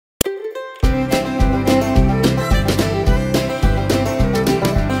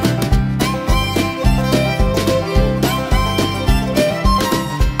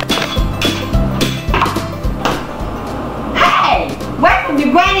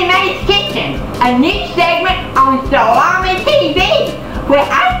Granny Mae's Kitchen, a new segment on Salami TV, where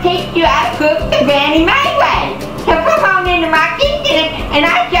I teach you how to cook the Granny Mae way. So come on into my kitchen and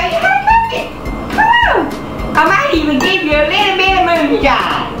I'll show you how to cook it. Come on. I might even give you a little bit of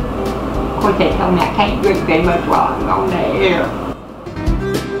moonshine. Of course, they told me I can't drink very much while I'm on there.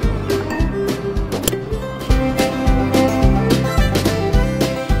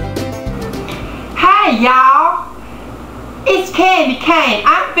 Hey y'all, it's Candy Cane.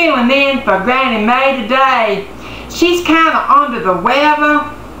 I'm filling in for Granny Mae today. She's kind of under the weather.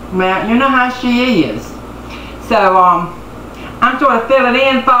 Well, you know how she is. So I'm sort of filling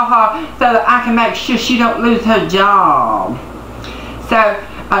in for her so that I can make sure she don't lose her job. So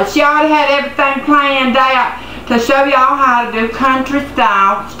she already had everything planned out to show y'all how to do country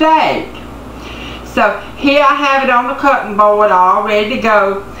style steak. So here I have it on the cutting board all ready to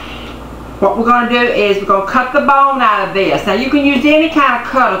go. What we're going to do is we're going to cut the bone out of this. Now you can use any kind of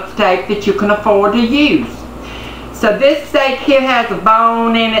cut of steak that you can afford to use. So this steak here has a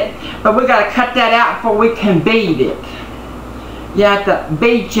bone in it, but we got to cut that out before we can beat it. You have to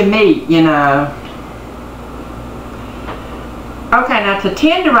beat your meat, you know. Okay, now to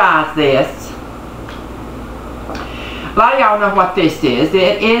tenderize this, a lot of y'all know what this is.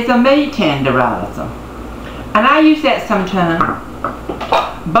 It is a meat tenderizer. And I use that sometimes.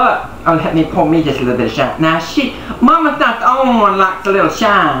 But, oh, let me pour me just a little bit of shine. Now, Mama's not the only one that likes a little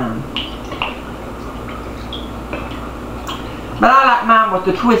shine. But I like mine with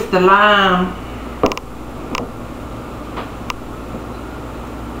the twist of lime.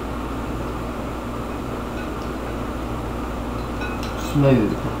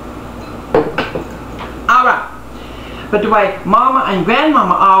 Smooth. Alright. But the way Mama and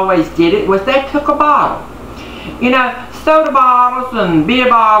Grandmama always did it was they took a bottle. You know, soda bottles and beer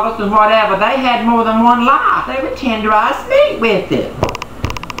bottles and whatever, they had more than one life. They would tenderize meat with it.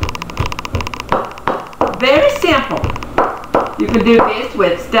 Very simple. You can do this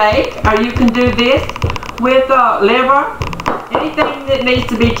with steak, or you can do this with liver, anything that needs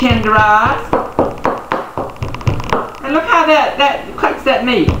to be tenderized. And look how that cooks that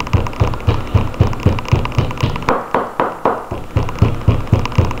meat.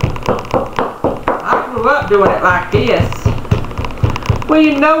 I grew up doing it like this. Well,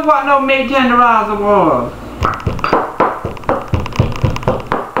 you know what no meat tenderizer was.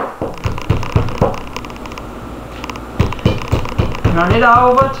 Turn it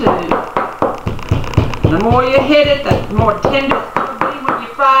over too. The more you hit it, the more tender it's going to be when you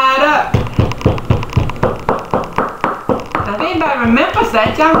fry it up. Now, if anybody remembers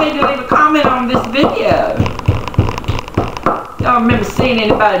that, y'all need to leave a comment on this video. Y'all remember seeing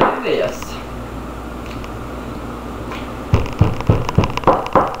anybody do this.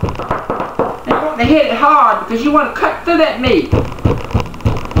 And you want to hit it hard because you want to cut through that meat.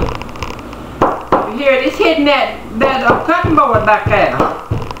 Here it is hitting that cutting board back there.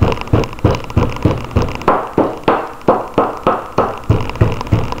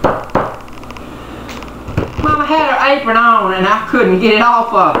 Mama had her apron on and I couldn't get it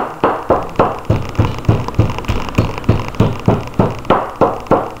off of her.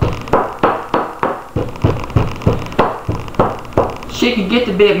 She could get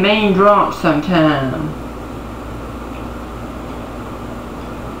to be a mean drunk sometime.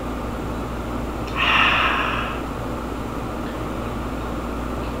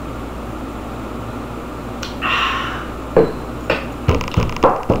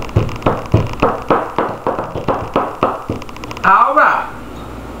 Alright.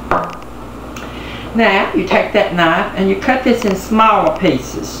 Now you take that knife and you cut this in smaller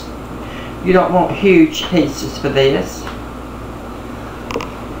pieces. You don't want huge pieces for this.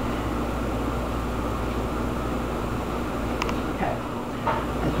 Okay.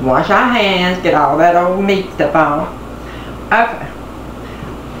 Let's wash our hands, get all that old meat stuff off. Okay.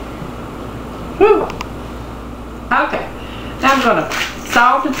 Whew. Okay. Now I'm going to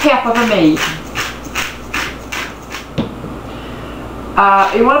salt and pepper the meat.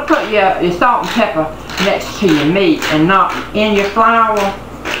 You want to put your salt and pepper next to your meat and not in your flour.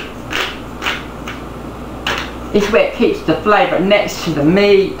 This way it keeps the flavor next to the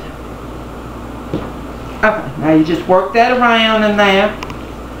meat. Okay, now you just work that around in there.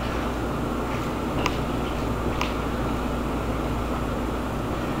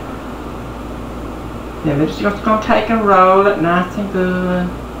 Then we're just going to take and roll it nice and good.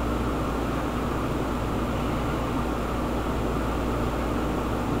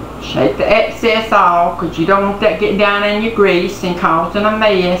 Shake the excess off because you don't want that getting down in your grease and causing a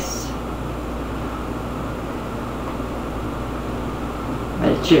mess.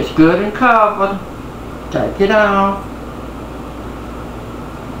 Make sure it's good and covered. Take it off.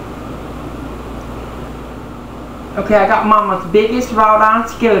 Okay, I got Mama's biggest wrought iron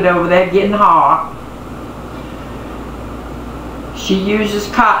skillet over there getting hot. She uses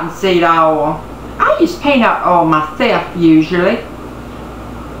cottonseed oil. I use peanut oil myself usually.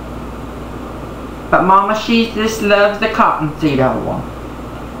 But Mama, she just loves the cottonseed oil.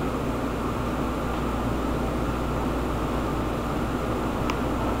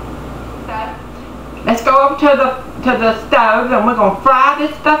 Let's go over to the stove and we're going to fry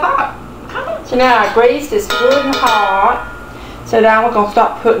this stuff up. Come on. So now our grease is good and hot. So now we're going to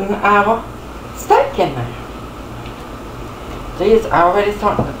start putting our steak in there. See, it's already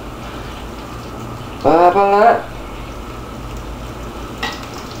starting to bubble up.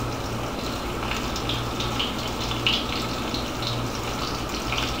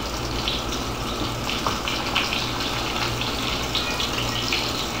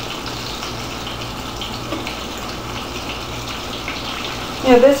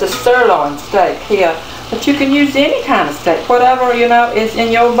 You know, this is sirloin steak here, but you can use any kind of steak, whatever, you know, is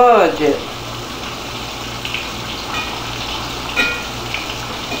in your budget.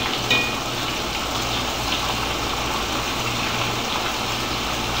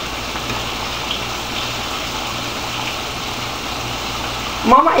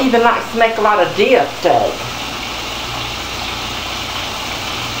 Mama even likes to make a lot of deer steak.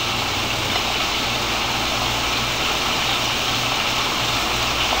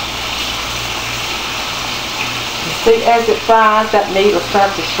 See, as it fries, that meat will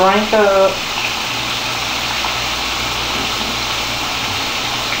start to shrink up.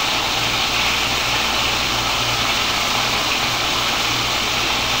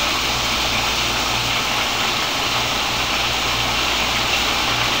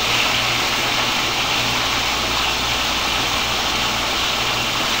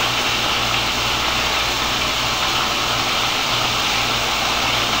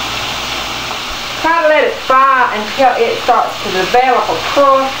 Try to let it fry until it starts to develop a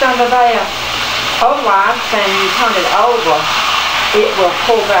crust under there. Otherwise, when you turn it over, it will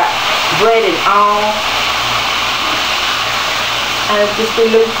pull that breading off. And it'll just be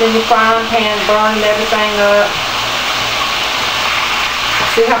loose in the frying pan, burning everything up.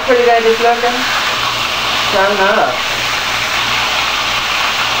 See how pretty that is looking? Sure enough.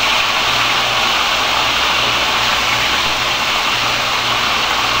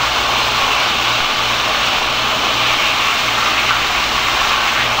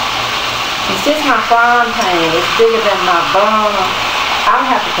 Since my frying pan is bigger than my bun, I'll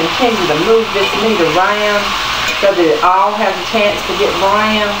have to continue to move this meat around so that it all has a chance to get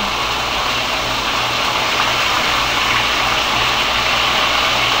brown.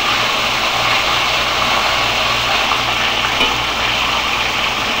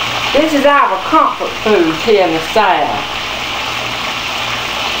 This is our comfort food here in the South.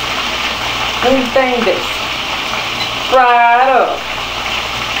 Anything that's fried up.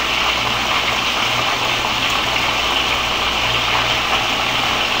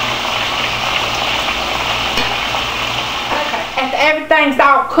 Everything's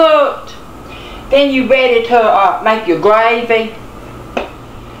all cooked, then you're ready to make your gravy.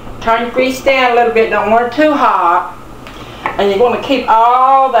 Turn your grease down a little bit, don't want it too hot, and you're going to keep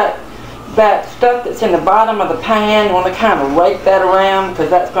all that stuff that's in the bottom of the pan. You want to kind of rake that around because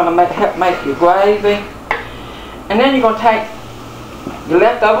that's going to help make your gravy. And then you're going to take your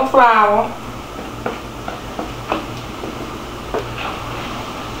leftover flour,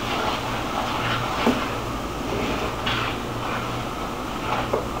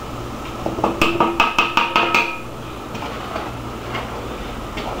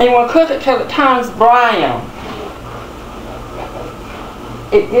 and you want to cook it till it turns brown.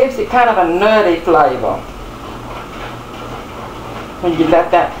 It gives it kind of a nutty flavor when you let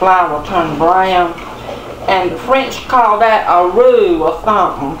that flour turn brown. And the French call that a roux or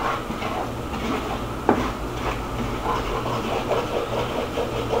something.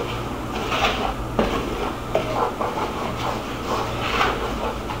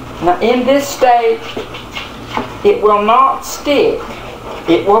 Now in this stage, it will not stick.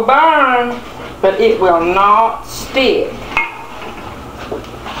 It will burn, but it will not stick.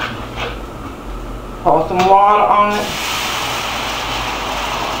 Pour some water on it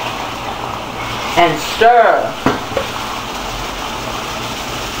and stir.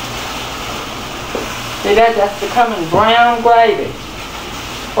 See that? That's becoming brown gravy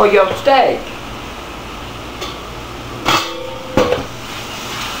for your steak.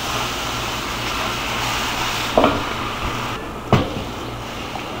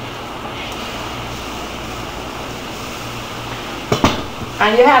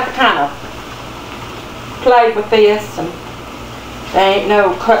 And you have to kind of play with this, and there ain't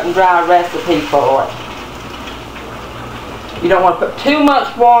no cut and dry recipe for it. You don't want to put too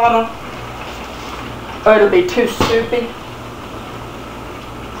much water or it'll be too soupy.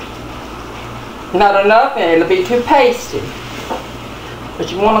 Not enough and it'll be too pasty.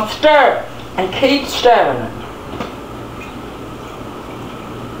 But you want to stir it and keep stirring it.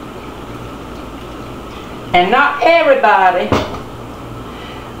 And not everybody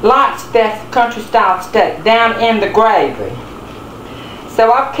likes that country style steak down in the gravy.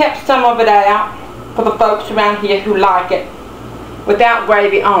 So I've kept some of it out for the folks around here who like it without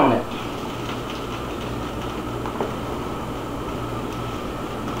gravy on it.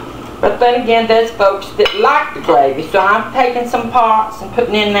 But then again, there's folks that like the gravy, so I'm taking some parts and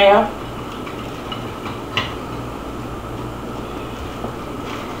putting in there.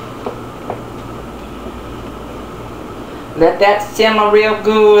 Let that simmer real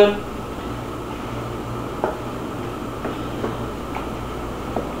good.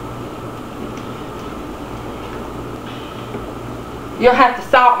 You'll have to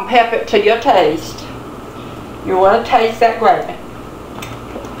salt and pepper it to your taste. You want to taste that gravy.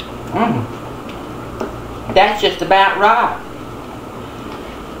 That's just about right.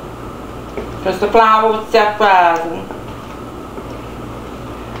 Because the flour was self-rising.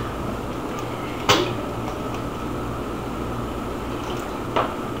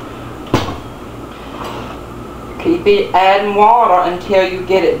 Keep it adding water until you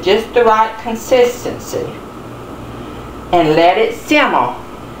get it just the right consistency. And let it simmer.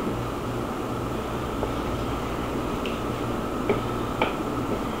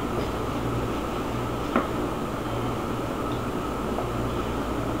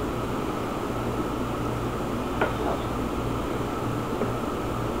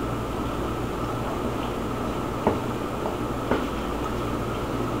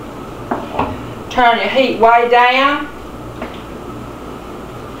 Turn your heat way down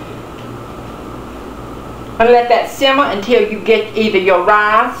and let that simmer until you get either your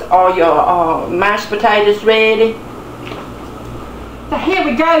rice or your mashed potatoes ready. So here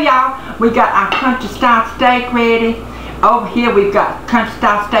we go, y'all. We got our country style steak ready. Over here we've got country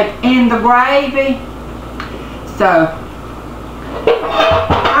style steak in the gravy. So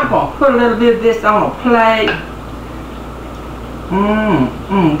I'm going to put a little bit of this on a plate.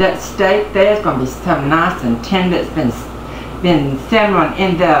 That steak there is going to be so nice and tender. It's been simmering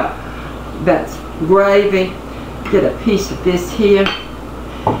in that gravy. Get a piece of this here.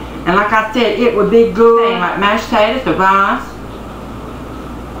 And like I said, it would be good. Like mashed potatoes, the rice.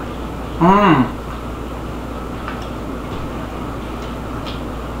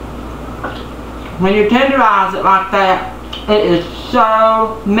 When you tenderize it like that, it is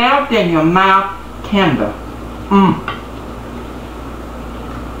so melt in your mouth tender.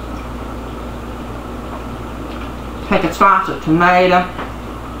 Take a slice of tomato.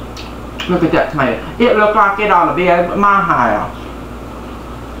 Look at that tomato. It looks like it ought to be over at my house.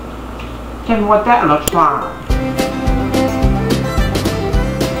 Tell me what that looks like.